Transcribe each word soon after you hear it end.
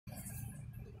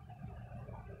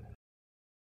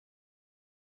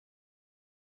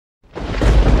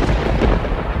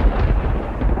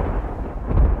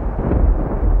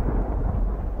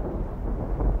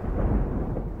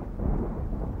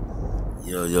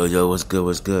Yo, what's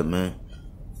good, man?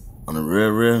 On the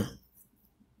real,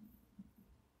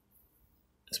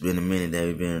 it's been a minute that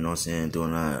we've been, you know what I'm saying,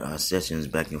 doing our sessions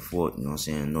back and forth, you know what I'm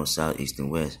saying, north, south, east, and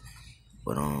west.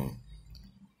 But,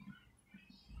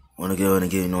 wanna go and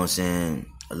give, you know what I'm saying,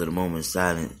 a little moment of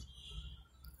silence,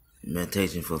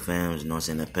 meditation for Famz, you know what I'm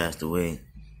saying, that passed away.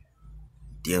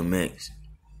 DMX,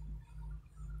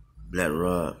 Black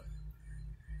Rob,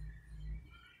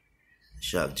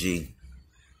 Shock G.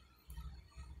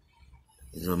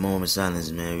 It's a moment of silence,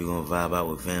 man. We're gonna vibe out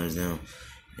with Famz them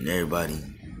and everybody.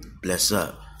 Bless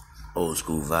up. Old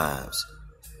school vibes.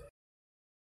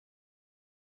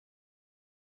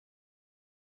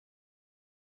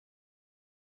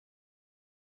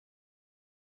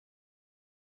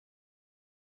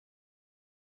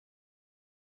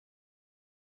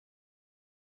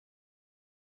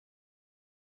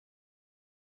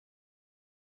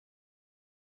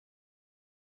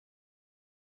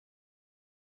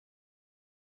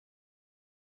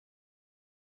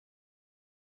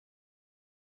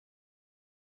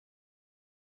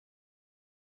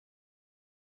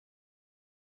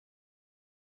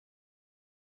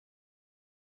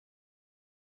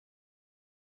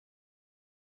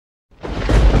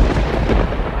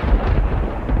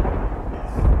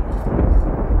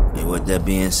 With that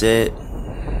being said,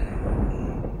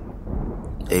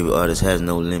 every artist has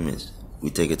no limits.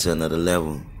 We take it to another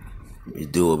level. We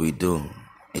do what we do.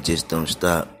 It just don't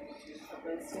stop.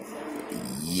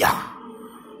 Yeah.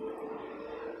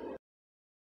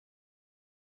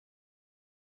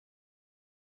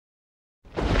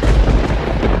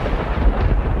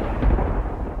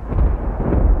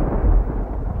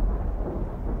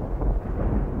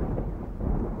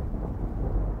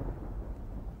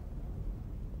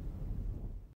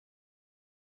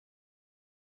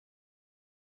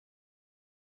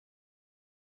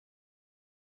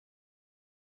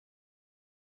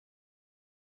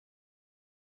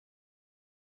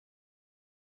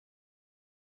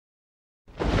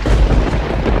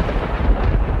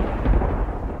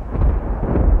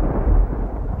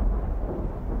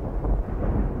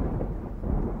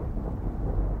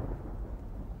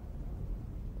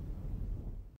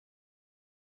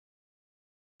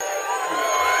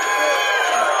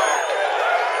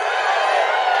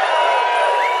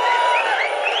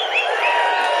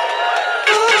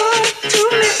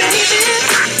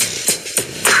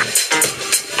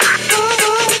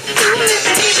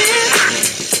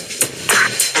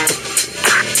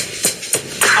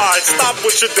 Stop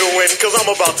what you're doing, cause I'm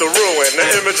about to ruin the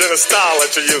image and the style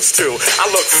that you're used to. I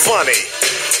look funny,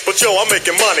 but yo, I'm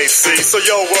making money, see? So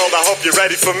yo, world, I hope you're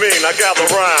ready for me. Now gather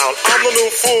round. I'm the new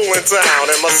fool in town,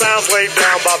 and my sound's laid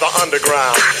down by the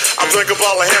underground. I drink a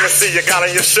bottle of Hennessy you got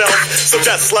on your shelf, so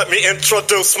just let me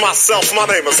introduce myself. My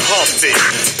name is Humpty,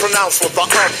 pronounced with the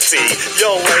umpty.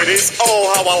 Yo, ladies, oh,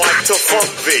 how I like to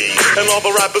funk thee. And all the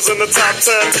rappers in the top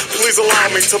 10, please allow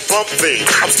me to bump thee.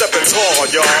 I'm stepping tall,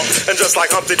 y'all, and just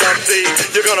like Humpty Dumpty,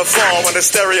 you're gonna fall when the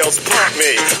stereos pump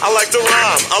me. I like to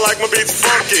rhyme, I like my beats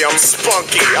funky, I'm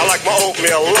spunky, I like my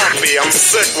oatmeal lumpy, I'm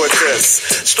sick with this,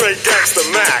 straight gangster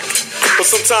Mac. But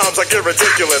sometimes I get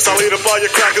ridiculous, I'll eat up all your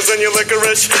crackers and your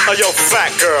licorice. Oh, yo,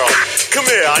 fat girl, come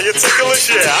here, are you ticklish?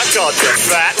 Yeah, I called you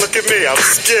fat, look at me, I'm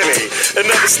skinny. It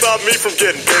never stopped me from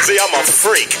getting busy, I'm a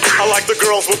freak. I like the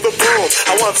girls with the boom,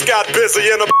 I once got busy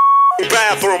in a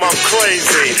bathroom, I'm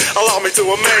crazy. Allow me to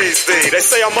amaze thee. They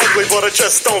say I'm ugly, but it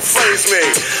just don't faze me.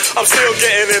 I'm still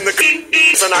getting in the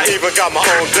and I even got my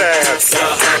own dance. The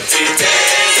Humpty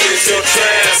Dance is your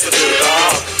chance to do the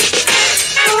hump.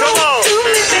 Come on,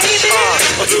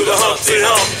 do the Humpty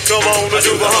Hump. Come on,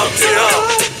 do the Humpty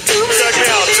Hump. Check me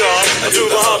out, y'all. Do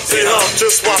the Humpty Hump.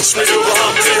 Just watch me do the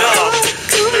Humpty Hump.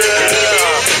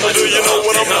 Yeah. Do you know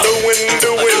what I'm doing?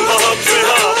 Doing the Humpty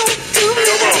Hump.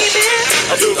 Come on.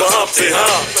 I do the Humpty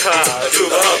Hump. I do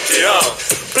the Humpty Hump.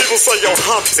 People say, yo,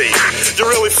 Humpty, you're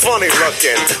really funny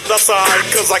looking. That's alright,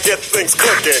 cause I get things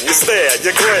cooking. You stare,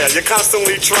 you glare, you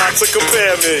constantly try to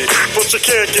compare me, but you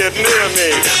can't get near me.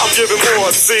 I'm giving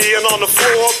more C, and on the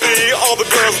floor B, all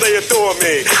the girls, they adore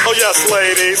me. Oh yes,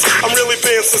 ladies, I'm really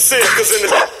being sincere, cause in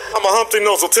the I'm a Humpty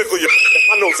nose will tickle you.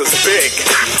 My nose is big.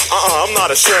 I'm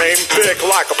not ashamed. Big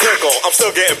like a pickle. I'm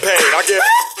still getting paid. I get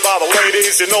by the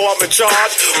ladies, you know I'm in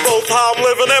charge. Both how I'm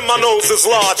living and my nose is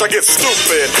large. I get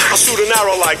stupid. I shoot an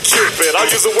arrow like Cupid. I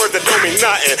use a word that don't mean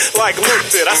nothing, like Luke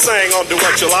did. I sang on Do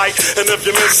What You Like, and if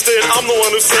you missed it, I'm the one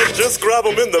who said just grab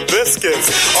them in the biscuits.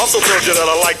 Also told you that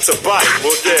I like to bite.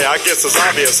 Well, yeah, I guess it's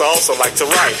obvious I also like to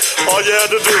write. All you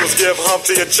had to do was give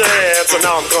Humpty a chance, and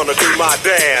now I'm gonna do my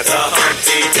dance. The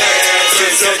Humpty Dance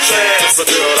is your chance to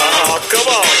do the hump. Come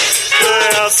on.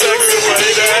 Yeah, sexy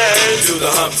lady. Do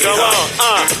the Humpty Come Hump.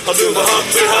 on, I'll do the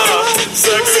Humpty Hump.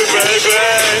 Sexy baby.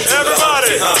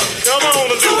 Everybody, come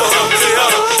on and do the Humpty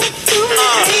Hump.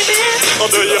 Oh,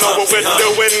 do you know what we're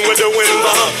doing? We're doing the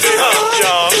Humpty Hump,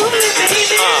 y'all.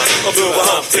 I'll do the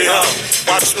Humpty Hump.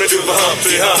 Watch me do the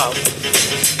Humpty Hump.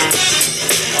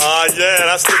 Yeah,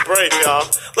 that's the break, y'all.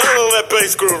 Look at that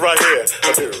bass groove right here.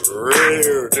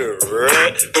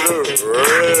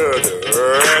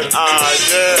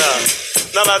 Yeah.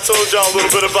 Now that I told y'all a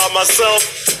little bit about myself,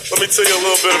 let me tell you a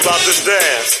little bit about this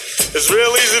dance. It's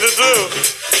real easy to do.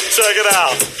 Check it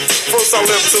out. First I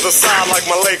limped to the side like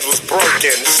my leg was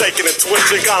broken, shaking and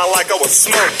twitching kinda like I was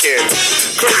smoking.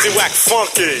 Crazy, whack,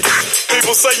 funky.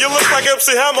 People say you look like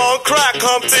MC Hammer on crack,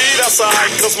 Humpty. That's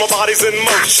alright, cause my body's in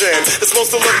motion. It's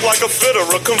supposed to look like a fit or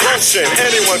a convulsion.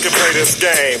 Anyone can play this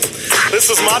game.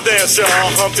 This is my dance, y'all.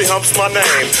 Humpty Hump's my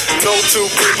name. No two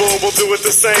people will do it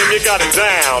the same. You got it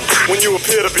down when you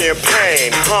appear to be in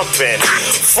pain. Humping,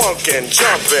 funkin',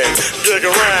 jumping, jig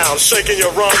around, shaking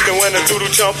your rump. And when the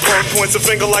doodle jump punk points a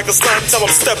finger like a stunt, tell him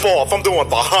step off, I'm doing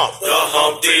the hump. The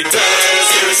Humpty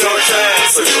dance, here's your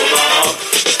chance to do the hump.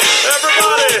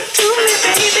 Everybody,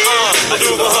 I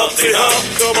do the Humpty Hump.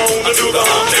 Come on, I do the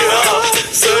Humpty Hump.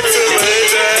 Sexy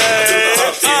lady,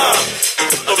 Humpty Hump.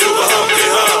 I do the Humpty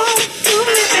Hump.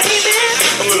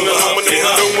 I'm doing the Humpty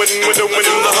Hump. We're doing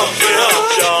the Humpty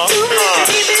Hump, y'all.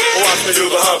 Watch me do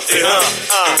the Humpty Hump.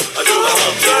 I do the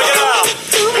Humpty Check it Hump. out,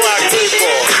 black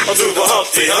people. I do the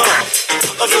Humpty Hump.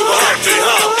 I do the Humpty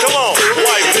Hump. Come on,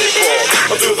 white people.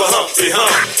 I do the Humpty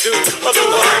Hump. I do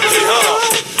the Humpty Hump.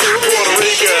 Puerto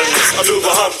Ricans. I do the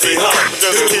Humpty Hump.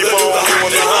 Just keep on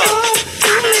doing the hump.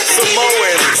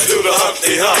 Samoans. Do the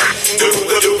Humpty Hump. Do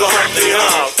the Humpty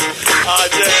Hump.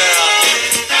 Yeah.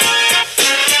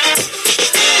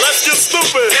 Let's get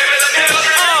stupid. I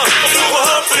do the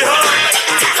Humpty Hump.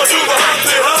 I do the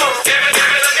Humpty Hump.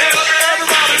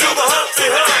 Everybody do the Humpty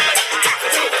Hump.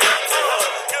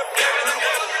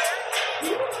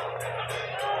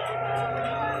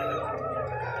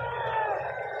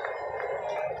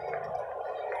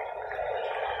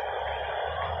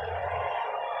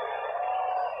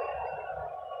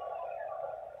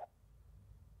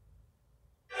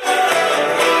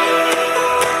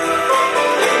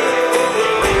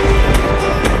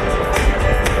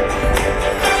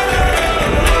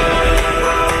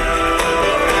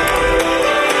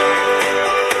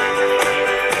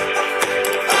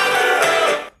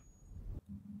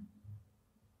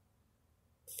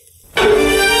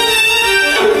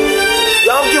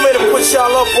 Y'all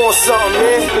up on something,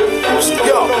 man.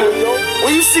 Yo,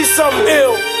 when you see something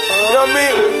ill, you know what I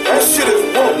mean? That shit is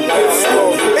woke.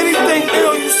 Anything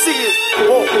ill you see is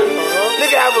woke.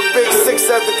 Nigga have a big 6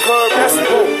 at the curb, that's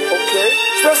woke, okay?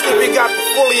 Especially if he got the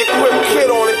fully equipped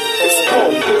kid on it, it's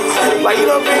woke. Like, you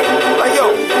know what I mean? Like, yo,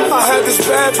 I had this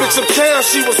bad bitch uptown,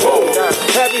 she was woke.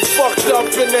 Had me fucked up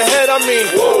in the head, I mean,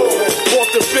 bought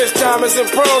the bitch diamonds and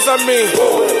pearls, I mean,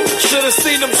 should've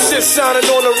seen them shit shining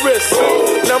on the wrist.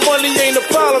 Now money ain't a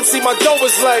problem, see my dough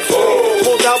is like,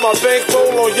 pulled out my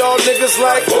bankroll on y'all niggas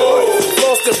like,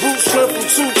 lost the boot strip from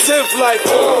 210th like,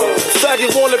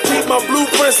 faggot wanna peep my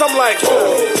blueprints, I'm like,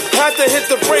 had to hit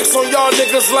the brakes on y'all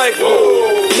niggas like,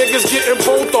 niggas getting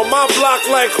both on my block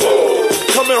like,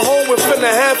 coming home within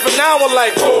a half an hour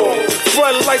like,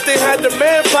 front like they had the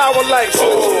manpower like,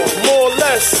 more or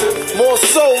less, more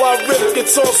so, I rip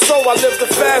guitar so I live the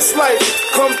fast life,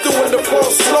 come through in the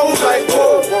ball slow like,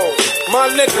 my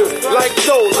niggas like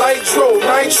dough, like dro,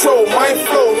 nitro, my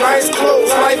flow, nice clothes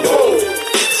like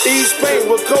East Spain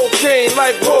with cocaine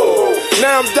like whoa.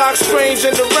 Now I'm Doc Strange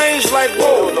in the range like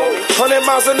whoa. 100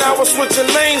 miles an hour switching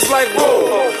lanes like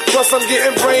whoa. Plus I'm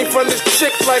getting brain from this chick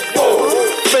like whoa.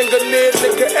 Finger near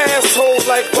nigga asshole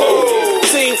like whoa.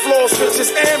 Team floors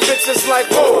bitches and bitches like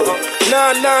whoa.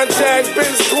 9-9 Jag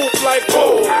Benz coupe like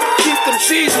whoa. Keep them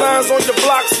cheese lines on your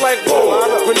blocks like whoa.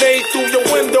 Grenade through your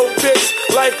window bitch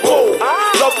like whoa.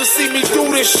 Love to see me do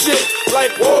this shit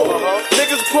like whoa.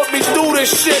 Niggas put me through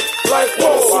this shit like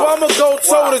whoa. So I'ma go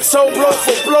toe to toe, blow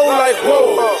for blow like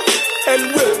whoa.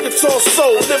 And whip guitar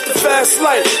soul, live the fast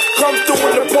life. Come through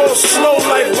in the ball slow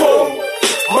like whoa.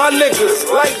 My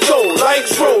niggas like dough, like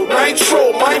dro,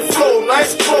 nitro, my flow,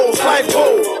 nice clothes like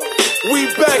whoa. We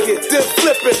bag it, then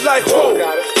flip it like whoa.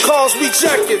 Cars we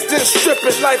jack it, then strip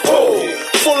it like whoa.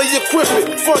 Fully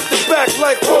equipped, front to back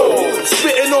like whoa.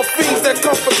 Spitting on fiends that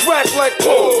come for crack like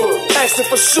whoa. Asking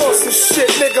for shorts and shit,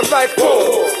 nigga like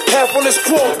whoa. Half on this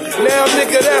quote, now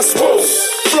nigga that's whoa.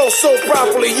 Flow so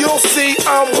properly, you'll see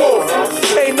I'm whoa.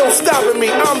 Ain't no stopping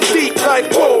me, I'm deep like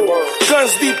whoa.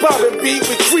 Guns deep poppin', beat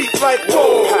we creep like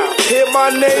whoa. Hear my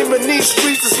name in these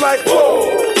streets, it's like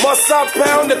whoa. Must I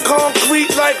pound the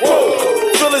concrete like whoa.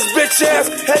 Fill his bitch ass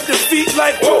head to feet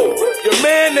like whoa. Your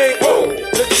man ain't whoa.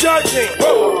 The judge ain't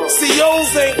whoa.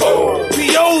 COs ain't whoa.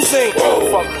 POs ain't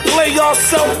whoa. Play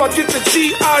yourself, I get the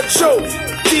G.I. Joe.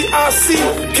 DIC,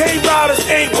 K-Riders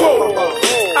ain't whoa.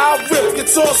 I rip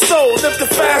guitar soul, live the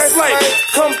fast life.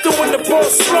 Come through in the ball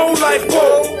slow like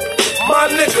whoa. My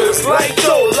niggas like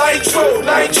dough,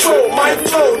 nitro, my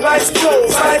flow, nice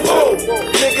clothes, like whoa.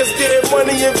 Niggas getting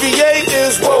money in VA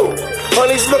is whoa.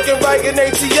 Honey's looking right in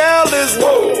ATL is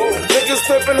whoa. Niggas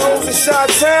flipping hoes in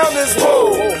Chi-Town is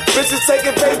whoa. Bitches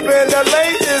taking paper in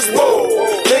LA is whoa.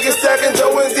 Niggas stacking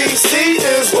dough in DC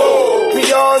is whoa.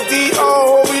 Beyond DR,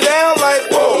 hold me down like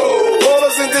whoa.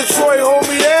 Ballers in Detroit, hold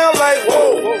me down like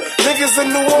whoa. Niggas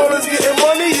in New Orleans getting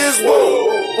money is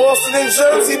whoa. Boston and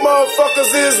Jersey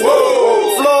motherfuckers is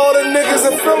whoa. Florida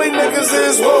niggas and Philly niggas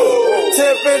is whoa.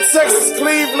 Tampa and Texas,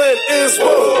 Cleveland is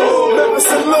whoa. Memphis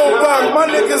and Little Rock, my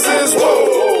niggas is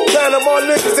whoa. Panama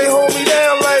niggas, they hold me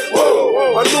down like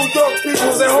whoa. My New York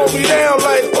peoples, they hold me down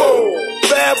like whoa.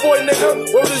 Bad boy nigga,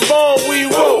 word is born, we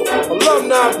roll.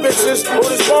 Alumni bitches,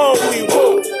 word is born, we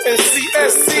roll. And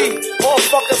CSC,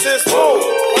 motherfuckers is whoa.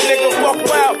 My nigga fuck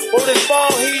wild, word is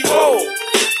born, he roll.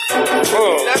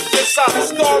 That's just how the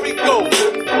story goes.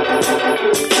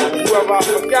 Whoever I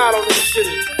forgot on this shit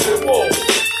is whoa.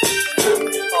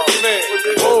 Oh man,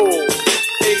 whoa.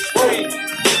 H3,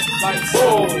 like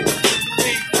whoa.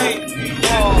 DD,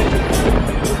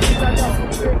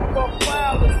 fuck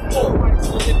wild is whoa.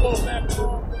 They go back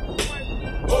whoa.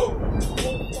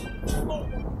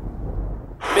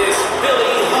 Miss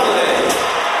Billie Holiday.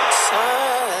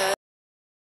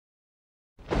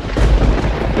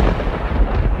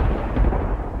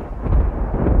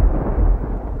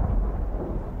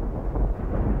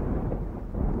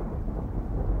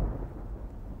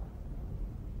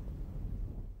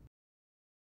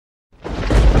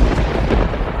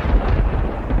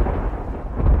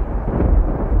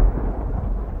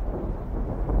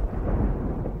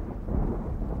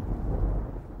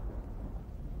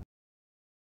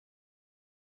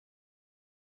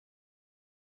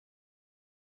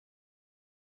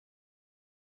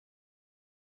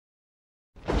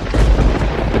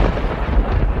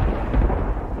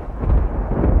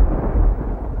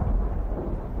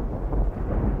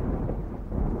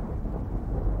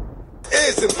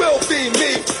 It will be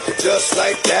me, just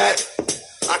like that.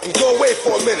 I can go away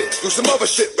for a minute, do some other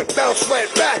shit, but bounce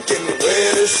right back and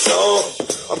win this song.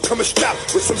 I'm coming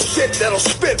strapped with some shit that'll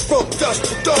spit from dusk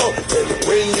to dawn. And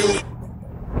when you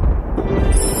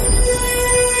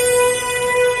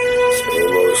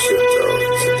same old shit, dog.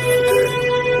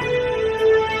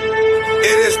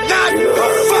 It is not a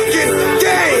fucking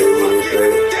game.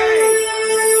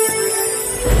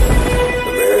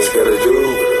 The man's gotta do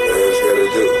what a man's gotta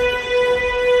do.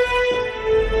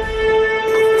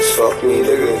 Fuck me,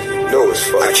 nigga. You know it's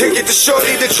fuck. I can't get the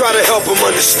shorty to try to help him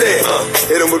understand.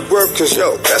 Hit him with work, cause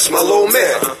yo, that's my little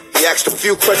man. He asked a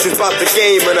few questions about the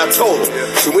game and I told him.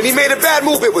 So when he made a bad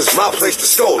move, it was my place to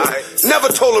scold him. Never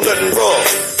told him nothing wrong.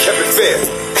 Kept it fair.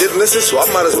 Didn't listen, so I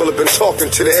might as well have been talking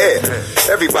to the air.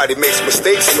 Everybody makes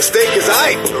mistakes. A mistake is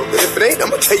aight. But if it ain't,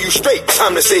 I'ma tell you straight.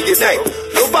 Time to say goodnight.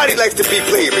 Nobody likes to be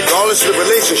played, regardless of the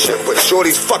relationship. But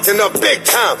shorty's fucking up big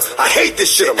time. I hate this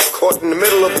shit. I'm caught in the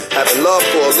middle of having love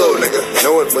for a little nigga.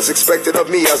 Knowing what's expected of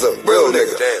me as a real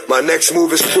nigga. My next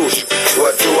move is crucial.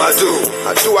 What do?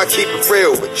 I keep it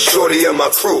real with shorty and my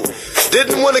crew.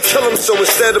 Didn't want to kill him, so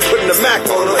instead of putting the Mac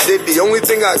on him, I did the only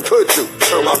thing I could do.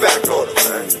 Turn my back on him.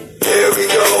 Here we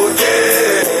go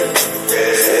again.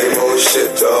 Same old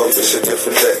shit, dog. It's a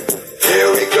different day. Here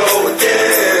we go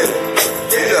again.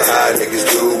 You know how niggas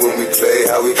do when we play,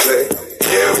 how we play.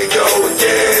 Here we go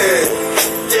again.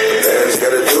 A man's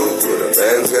gotta do what a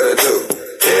man's gotta do.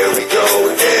 Here we go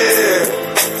again.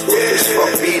 It's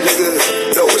fuck me,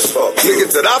 niggas. No, it's fuck.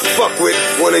 Niggas that I fuck with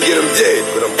wanna get him dead,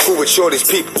 but I'm cool with shorty's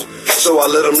people, so I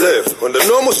let him live. Under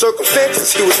normal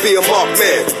circumstances, he would be a marked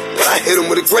man, but I hit him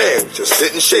with a gram, just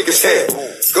didn't shake his hand.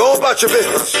 Go about your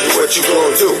business, do what you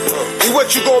gonna do. Be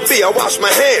what you gonna be, I wash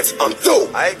my hands, I'm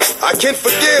through. I can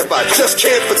forgive, I just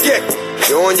can't forget.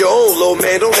 You're on your own, little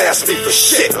man, don't ask me for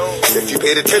shit. If you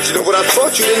paid attention to what I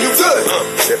taught you, then you good.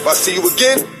 If I see you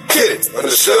again, get it,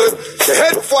 understood? Go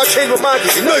ahead before I change my mind,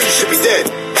 cause you know you should be dead.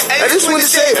 I just want to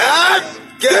say,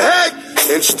 get ahead.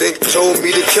 Instinct told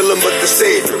me to kill him, but the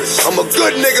savior is I'm a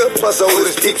good nigga, plus I owe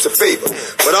his peeps a favor.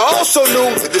 But I also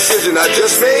knew the decision I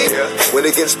just made went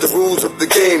against the rules of the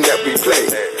game that we play.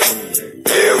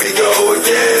 Here we go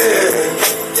again.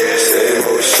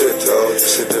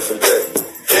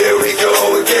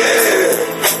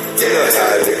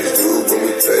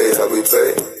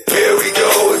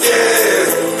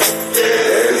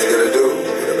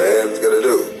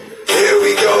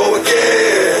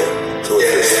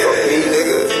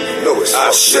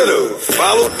 I should've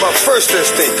followed my first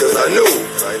instinct, cause I knew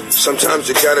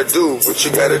sometimes you gotta do what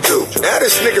you gotta do. Now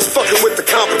this nigga's fucking with the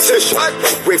competition.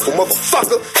 Grateful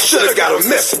motherfucker, should've got a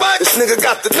miss. This nigga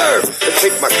got the nerve to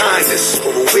take my kindness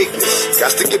for a weakness.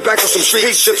 Got to get back on some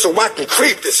street shit so I can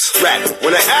creep this rap.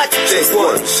 When I act, take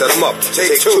one, set him up.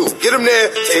 Take two, get him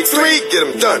there. Take three, get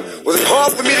him done. Was it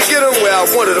hard for me to get him where I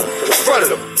wanted him? In front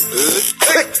of them.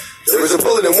 Click. There is a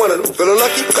bullet in one of them. Feeling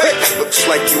lucky? Click. Looks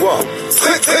like you are.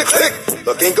 Click, click, click.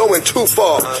 Look, ain't going too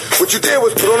far. What you did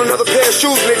was put on another pair of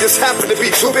shoes and they just happened to be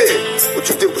too big. What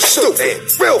you did was stupid.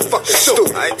 Real fucking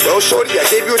stupid. Well, shorty, I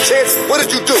gave you a chance. What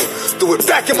did you do? Threw it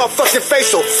back in my fucking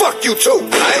face, so fuck you too.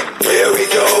 Here we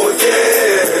go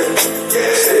again.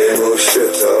 Same old shit,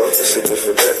 dog. It's a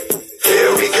different day.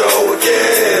 Here we go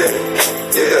again.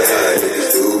 Yeah, how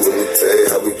niggas do when we play,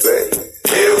 how we play.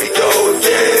 Here we go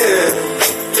again.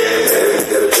 Man's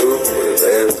gotta do what a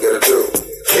man's gotta do.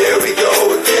 Here we go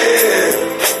again.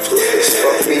 So if it's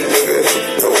fuck me, nigga,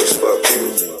 no it's fuck you.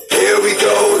 Here we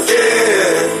go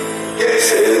again.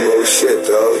 Same old shit,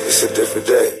 dog. It's a different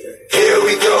day. Here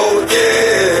we go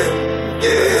again.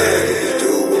 Yeah, how niggas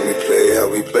do when we play, how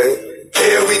we play.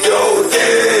 Here we go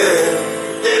again.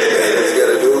 Man's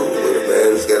gotta do what a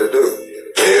man's gotta do.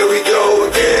 Here we go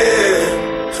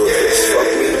again. So if it's fuck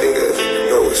me, nigga,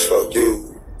 no it's fuck you.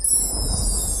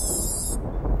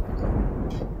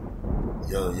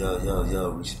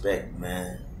 Yo, respect,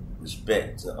 man.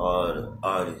 Respect to all the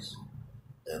artists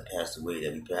that passed away,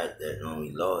 that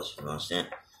we lost, you know what I'm saying?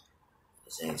 At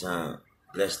the same time,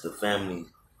 bless the family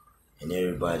and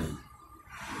everybody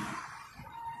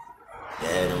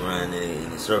that had them around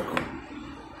in a circle,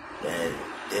 that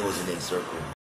they was in a circle.